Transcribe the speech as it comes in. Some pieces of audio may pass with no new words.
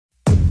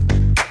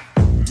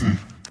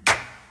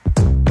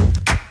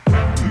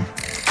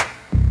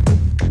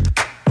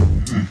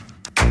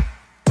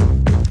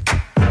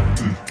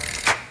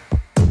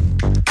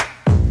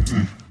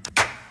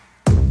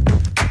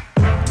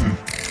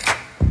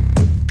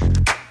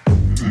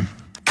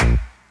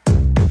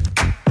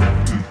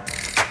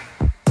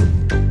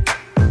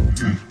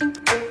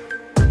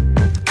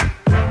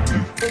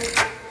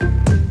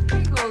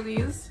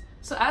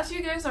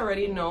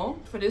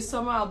For this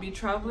summer, I'll be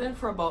traveling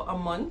for about a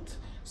month.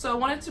 So I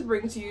wanted to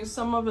bring to you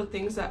some of the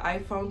things that I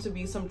found to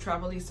be some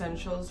travel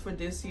essentials for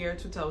this year,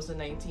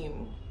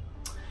 2019.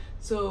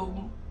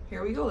 So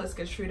here we go, let's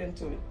get straight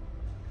into it.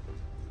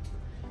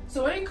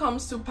 So when it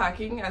comes to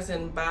packing, as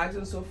in bags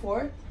and so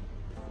forth,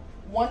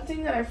 one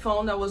thing that I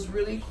found that was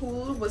really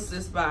cool was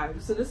this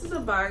bag. So this is a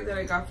bag that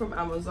I got from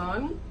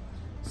Amazon.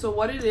 So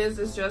what it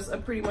is just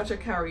pretty much a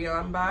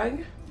carry-on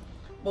bag.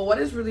 But what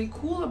is really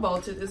cool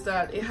about it is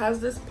that it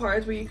has this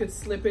part where you could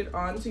slip it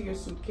onto your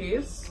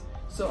suitcase.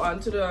 So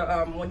onto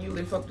the, when you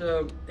lift up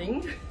the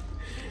thing,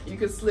 you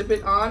could slip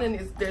it on, and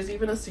there's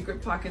even a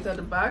secret pocket at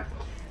the back.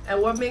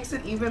 And what makes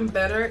it even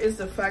better is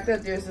the fact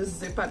that there's a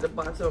zip at the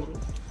bottom.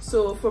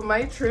 So for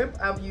my trip,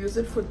 I've used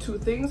it for two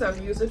things.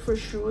 I've used it for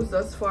shoes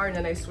thus far, and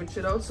then I switched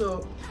it out.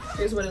 So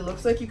here's what it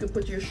looks like. You could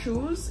put your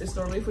shoes. It's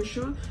normally for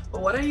shoes.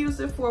 But what I used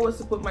it for was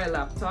to put my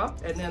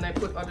laptop, and then I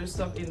put other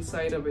stuff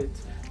inside of it.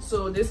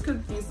 So this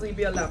could easily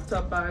be a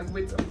laptop bag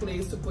with a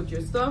place to put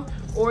your stuff.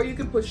 Or you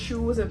could put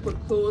shoes and put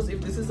clothes.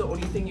 If this is the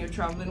only thing you're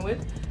traveling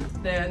with,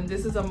 then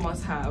this is a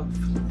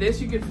must-have.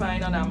 This you can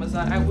find on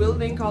Amazon. I will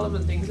link all of the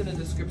things in the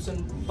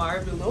description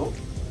bar below.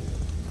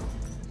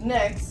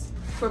 Next,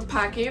 for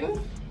packing,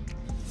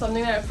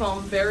 something that I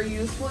found very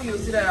useful,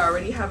 usually I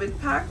already have it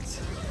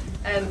packed,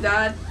 and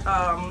that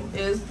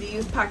is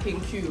these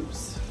packing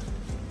cubes.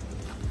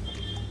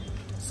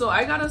 So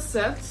I got a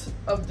set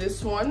of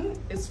this one.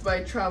 It's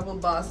by Travel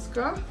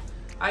Basca.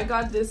 I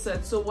got this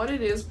set. So what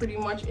it is, pretty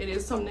much, it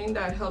is something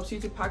that helps you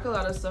to pack a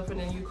lot of stuff, and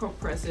then you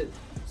compress it.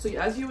 So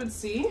as you would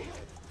see,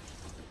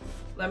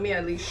 let me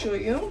at least show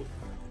you.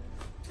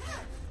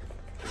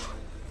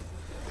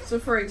 So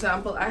for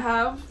example, I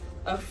have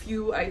a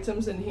few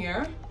items in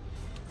here,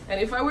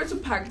 and if I were to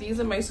pack these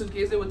in my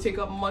suitcase, it would take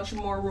up much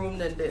more room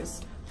than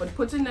this. But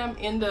putting them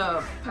in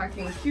the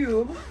packing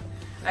cube,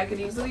 I can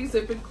easily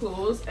zip it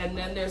closed, and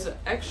then there's an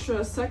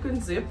extra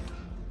second zip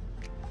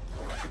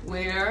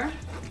where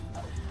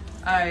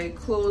I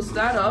close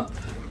that up,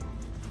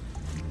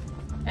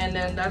 and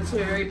then that's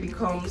where it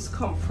becomes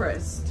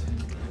compressed.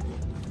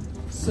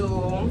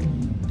 So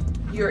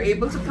you're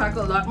able to pack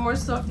a lot more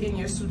stuff in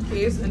your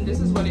suitcase, and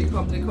this is what it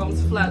comes. It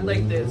comes flat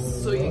like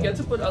this. So you get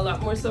to put a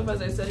lot more stuff,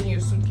 as I said, in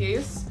your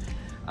suitcase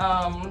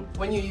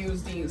when you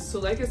use these. So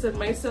like I said,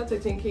 my set I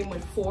think came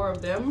with 4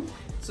 of them.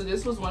 So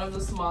this was one of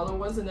the smaller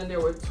ones, and then there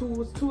were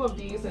two of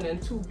these, and then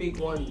 2 big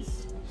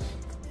ones.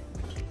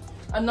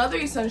 Another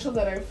essential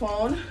that I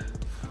found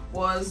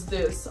was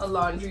this, a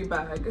laundry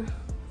bag.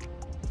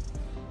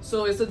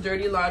 So it's a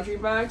dirty laundry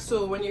bag.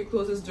 So when your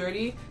clothes is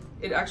dirty,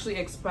 it actually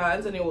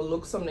expands and it will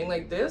look something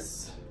like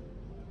this.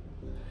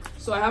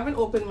 So I haven't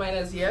opened mine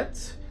as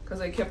yet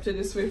because I kept it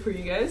this way for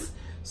you guys.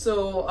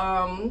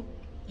 So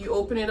you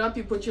open it up,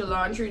 you put your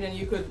laundry, and then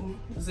you could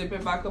zip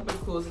it back up and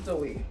close it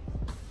away.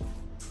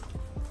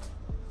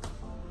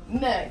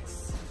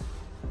 Next,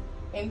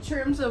 in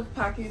terms of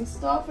packing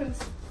stuff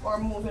or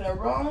moving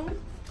around,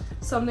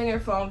 something I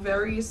found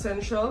very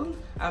essential,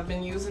 I've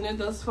been using it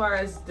thus far,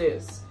 as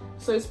this.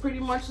 So it's pretty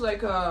much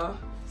like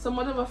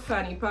somewhat of a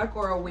fanny pack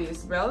or a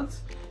waist belt.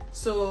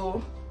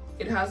 So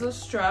it has a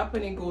strap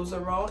and it goes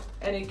around,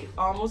 and it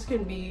almost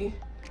can be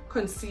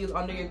concealed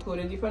under your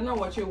clothing depending on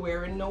what you're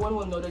wearing. No one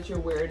will know that you're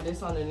wearing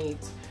this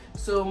underneath.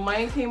 So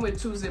mine came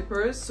with 2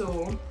 zippers.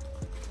 So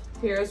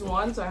here's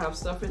one, so I have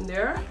stuff in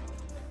there.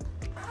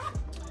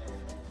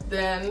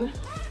 Then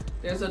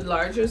there's a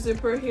larger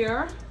zipper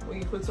here where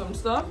you put some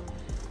stuff,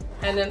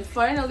 and then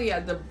finally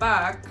at the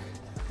back,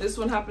 this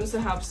one happens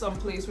to have some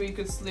place where you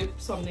could slip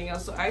something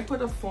else. So I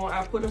put a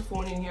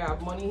phone in here. I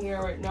have money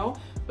here right now,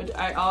 but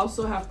I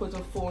also have put a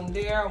phone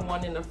there,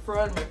 one in the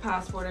front, my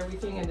passport,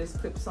 everything, and this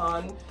clips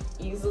on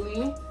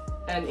easily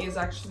and is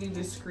actually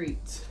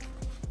discreet.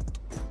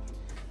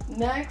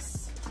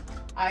 Next,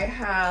 I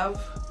have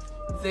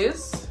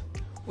this,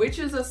 which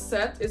is a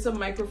set. It's a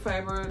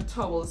microfiber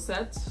towel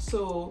set.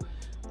 So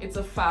it's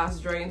a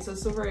fast drying set.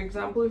 So for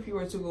example, if you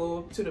were to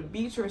go to the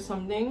beach or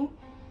something,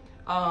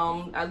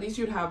 at least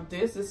you'd have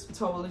this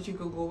towel that you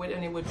could go with,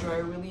 and it would dry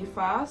really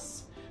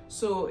fast.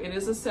 So it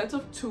is a set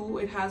of 2.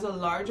 It has a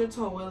larger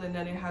towel, and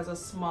then it has a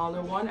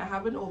smaller one. I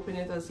haven't opened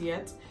it as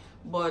yet,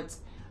 but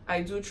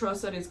I do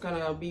trust that it's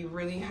gonna be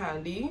really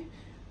handy.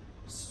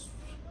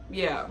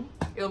 Yeah,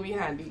 it'll be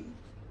handy.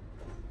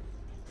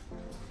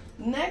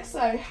 Next,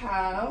 I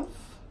have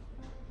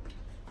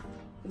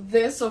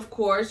this, of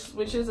course,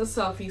 which is a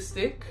selfie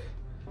stick.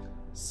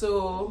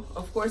 So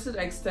of course it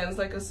extends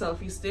like a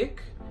selfie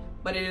stick,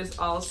 but it is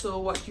also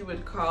what you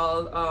would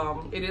call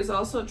it is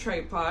also a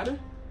tripod.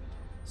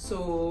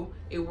 So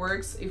it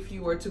works if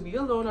you were to be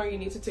alone or you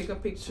need to take a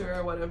picture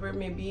or whatever it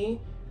may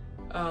be.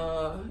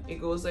 It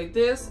goes like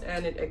this,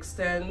 and it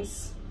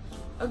extends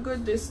a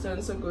good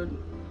distance,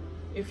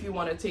 if you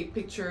want to take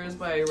pictures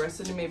by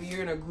resting. Maybe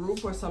you're in a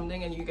group or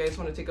something and you guys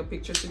want to take a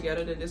picture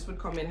together, then this would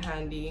come in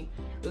handy,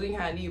 really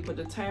handy. You put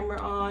the timer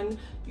on,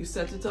 you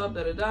set it up,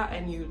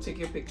 and you take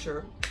your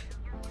picture.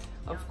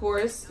 Of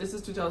course, this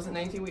is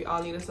 2019, we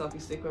all need a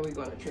selfie stick when we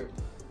go on a trip,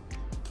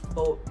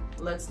 but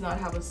let's not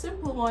have a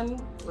simple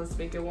one, let's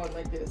make it one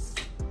like this.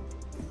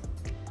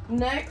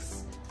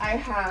 Next, I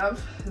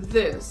have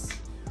this,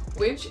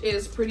 which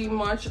is pretty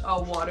much a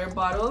water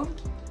bottle,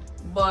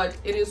 but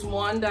it is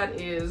one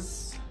that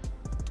is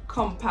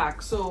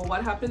compact. So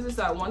what happens is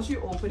that once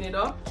you open it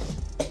up,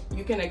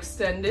 you can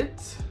extend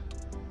it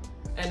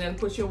and then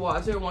put your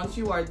water. Once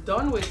you are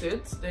done with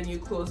it, then you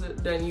close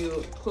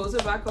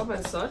it, back up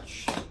as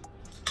such,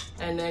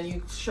 and then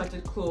you shut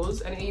it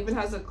closed. And it even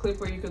has a clip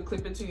where you could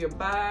clip it to your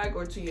bag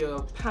or to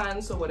your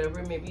pants or whatever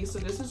it may be. So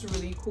this is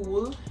really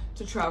cool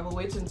to travel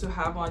with and to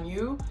have on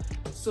you.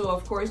 So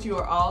of course you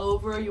are all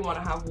over, you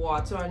want to have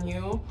water on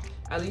you.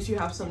 At least you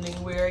have something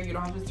where you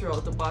don't have to throw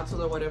out the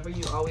bottle or whatever.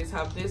 You always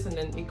have this, and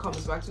then it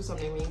comes back to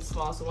something being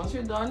small. So once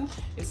you're done,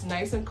 it's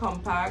nice and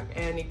compact,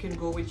 and it can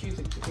go with you.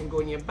 It can go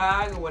in your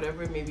bag or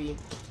whatever it may be.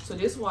 So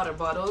this water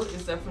bottle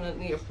is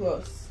definitely a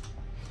plus.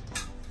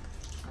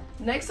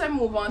 Next, I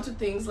move on to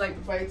things like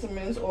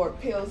vitamins or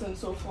pills and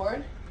so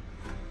forth.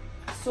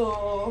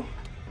 So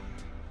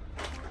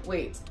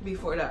wait,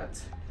 before that,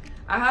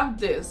 I have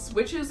this,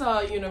 which is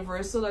a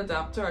universal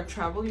adapter, a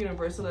travel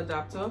universal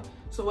adapter.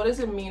 So what does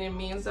it mean? It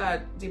means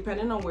that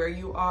depending on where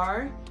you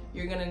are,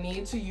 you're gonna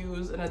need to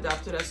use an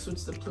adapter that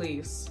suits the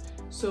place.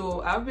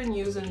 So I've been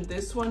using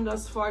this one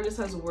thus far. This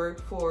has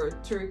worked for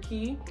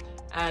Turkey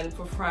and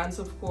for France,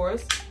 of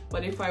course.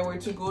 But if I were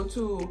to go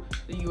to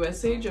the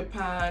USA,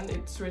 Japan,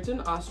 it's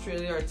written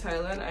Australia or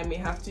Thailand, I may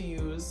have to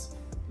use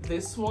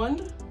this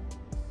one.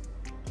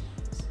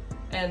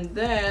 And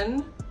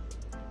then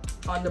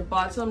on the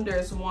bottom,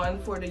 there's one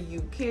for the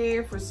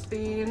UK, for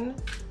Spain,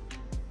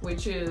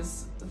 which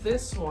is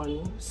this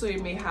one. So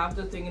you may have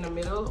the thing in the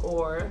middle,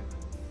 or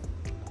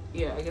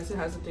yeah, I guess it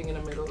has the thing in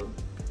the middle.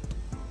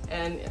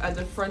 And at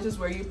the front is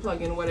where you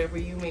plug in whatever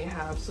you may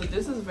have. So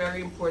this is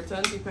very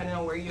important. Depending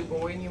on where you're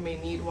going, you may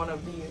need one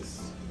of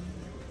these.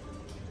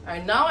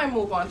 And now I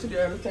move on to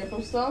the other type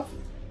of stuff.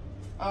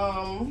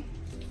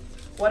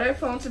 What I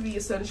found to be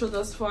essential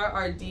thus far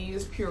are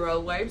these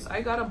Purell wipes.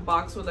 I got a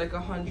box with like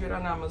 100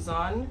 on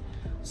Amazon.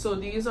 So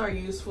these are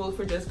useful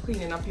for just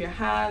cleaning up your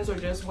hands or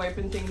just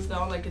wiping things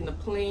down, like in the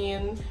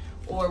plane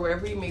or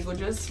wherever you may go,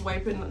 just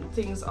wiping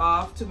things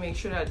off to make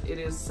sure that it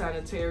is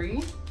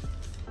sanitary.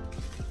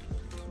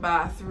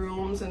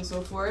 Bathrooms and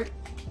so forth.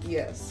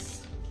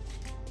 Yes.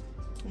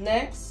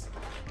 Next,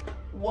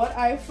 what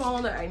I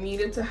found that I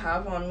needed to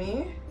have on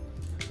me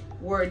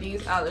were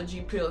these allergy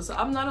pills. So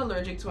I'm not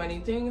allergic to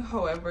anything,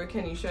 however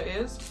Kenisha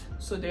is,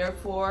 so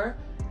therefore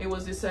it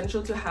was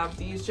essential to have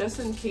these just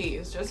in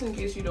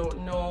case you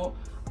don't know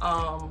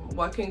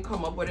what can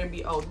come up, whether it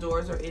be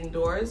outdoors or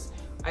indoors.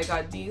 I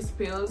got these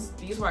pills.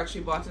 These were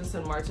actually bought in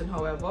St. Martin,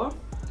 however.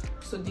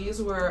 So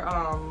these were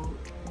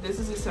this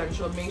is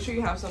essential. Make sure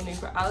you have something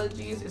for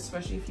allergies,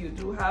 especially if you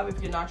do have.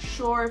 If you're not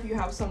sure if you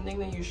have something,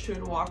 then you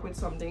should walk with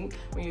something.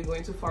 When you're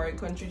going to foreign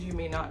countries, you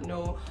may not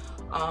know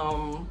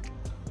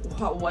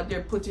what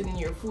they're putting in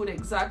your food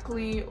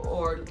exactly,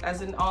 or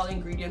as in all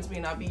ingredients may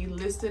not be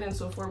listed and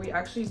so forth. We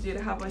actually did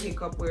have a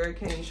hiccup where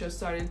Kenisha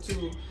started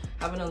to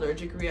have an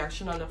allergic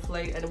reaction on the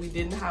flight, and we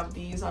didn't have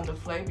these on the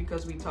flight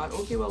because we thought,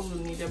 okay, well,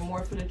 we'll need them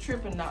more for the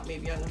trip and not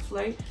maybe on the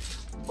flight.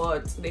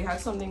 But they had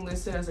something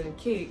listed as in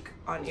cake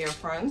on Air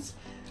France,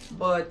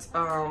 but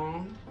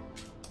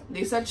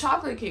they said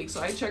chocolate cake.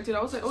 So I checked it,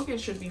 I was like, okay,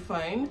 it should be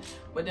fine.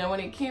 But then when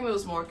it came, it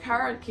was more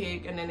carrot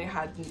cake, and then it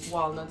had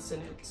walnuts in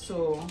it.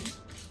 So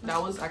that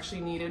was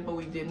actually needed, but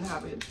we didn't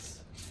have it.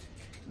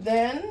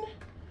 Then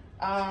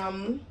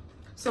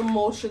some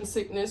motion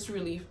sickness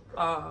relief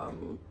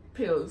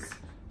pills.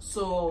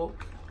 So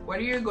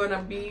whether you're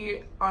gonna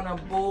be on a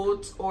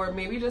boat or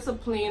maybe just a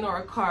plane or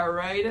a car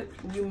ride,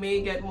 you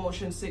may get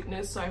motion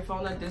sickness. So I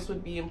found that this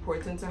would be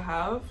important to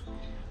have.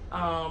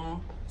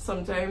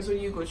 Sometimes when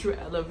you go through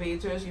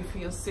elevators, you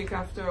feel sick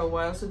after a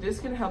while. So this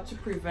can help to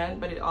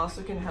prevent, but it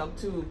also can help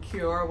to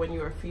cure when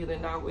you are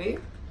feeling that way.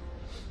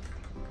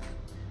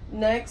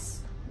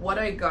 Next, what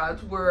I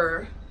got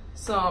were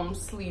some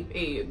sleep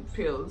aid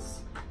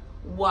pills.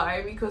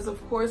 Why? Because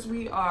of course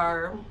we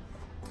are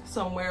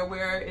somewhere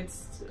where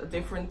it's a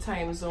different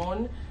time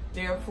zone,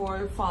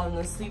 therefore falling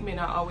asleep may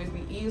not always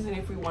be easy, and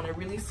if we want to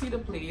really see the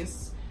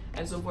place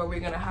and so forth, we're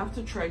gonna have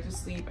to try to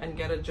sleep and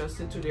get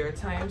adjusted to their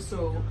time.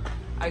 So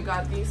I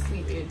got these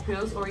sleep aid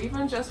pills, or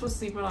even just for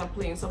sleeping on a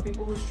plane. Some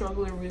people who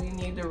struggle and really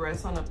need the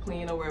rest on a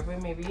plane or wherever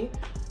it may be,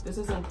 this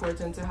is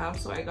important to have.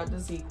 So I got the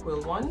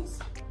ZQL ones.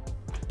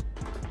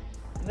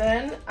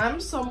 Then I'm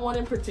someone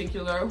in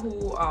particular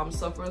who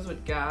suffers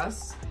with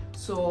gas.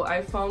 So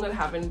I found that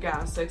having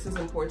gas sex is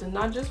important,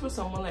 not just for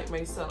someone like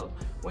myself.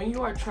 When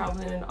you are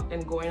traveling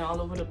and going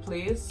all over the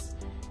place,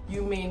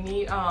 you may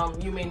need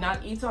you may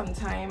not eat on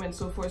time and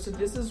so forth. So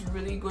this is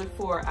really good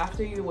for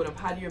after you would have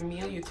had your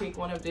meal, you take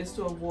one of this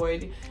to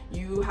avoid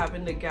you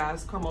having the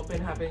gas come up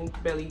and having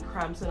belly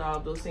cramps and all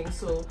of those things.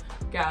 So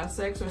gas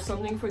sex or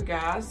something for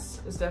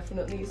gas is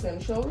definitely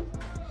essential.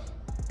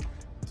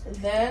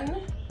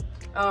 Then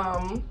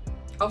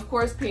of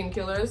course,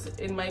 painkillers.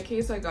 In my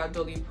case, I got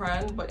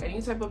Doliprane, but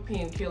any type of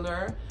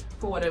painkiller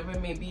for whatever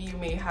it may be. You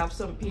may have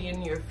some pain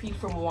in your feet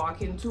from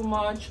walking too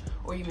much,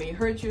 or you may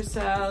hurt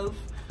yourself,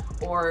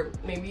 or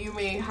maybe you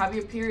may have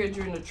your period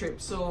during the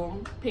trip,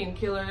 so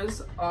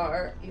painkillers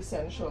are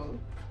essential.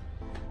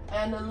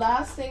 And the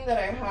last thing that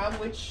I have,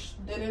 which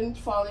didn't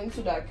fall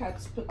into that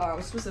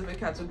specific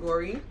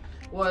category,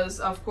 was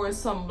of course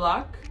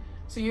sunblock.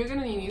 So you're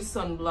gonna need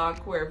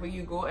sunblock wherever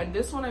you go, and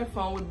this one I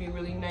found would be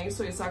really nice.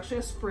 So it's actually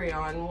a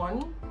spray-on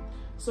one,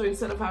 so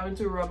instead of having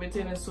to rub it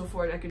in and so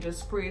forth, I could just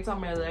spray it on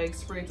my legs,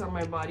 spray it on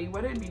my body,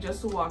 whether it be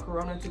just to walk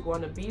around or to go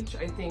on the beach.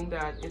 I think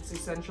that it's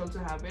essential to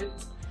have it,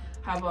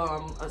 have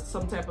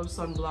some type of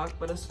sunblock,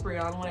 but a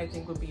spray-on one I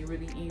think would be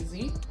really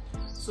easy.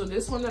 So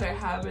this one that I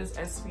have is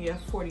SPF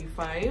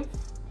 45.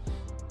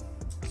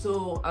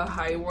 So a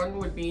high one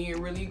would be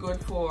really good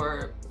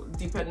for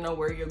depending on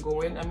where you're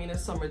going. I mean,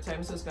 it's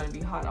summertime, so it's gonna be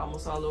hot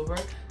almost all over.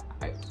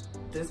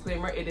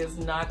 Disclaimer, it is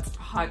not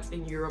hot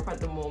in Europe at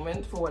the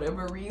moment for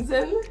whatever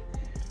reason,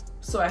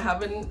 so I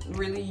haven't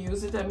really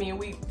used it. I mean,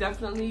 we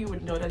definitely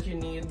would know that you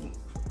need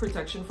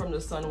protection from the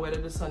sun, whether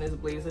the sun is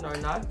blazing or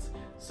not,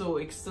 so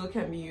it still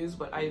can be used,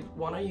 but I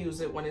want to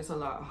use it when it's a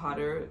lot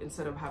hotter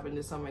instead of having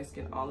this on my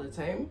skin all the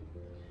time.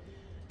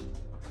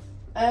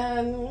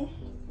 And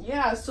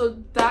yeah, so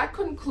that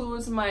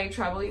concludes my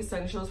travel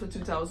essentials for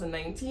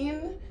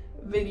 2019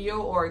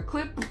 video or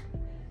clip.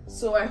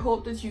 So I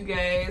hope that you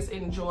guys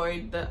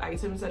enjoyed the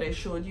items that I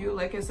showed you.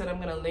 Like I said, I'm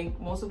gonna link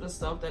most of the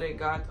stuff that I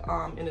got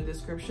in the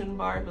description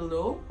bar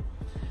below.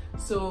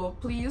 So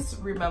please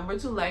remember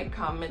to like,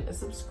 comment, and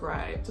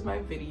subscribe to my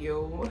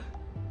video,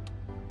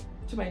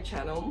 to my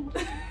channel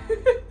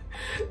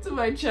to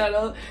my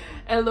channel,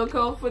 and look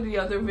out for the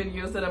other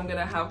videos that I'm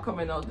gonna have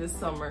coming out this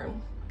summer.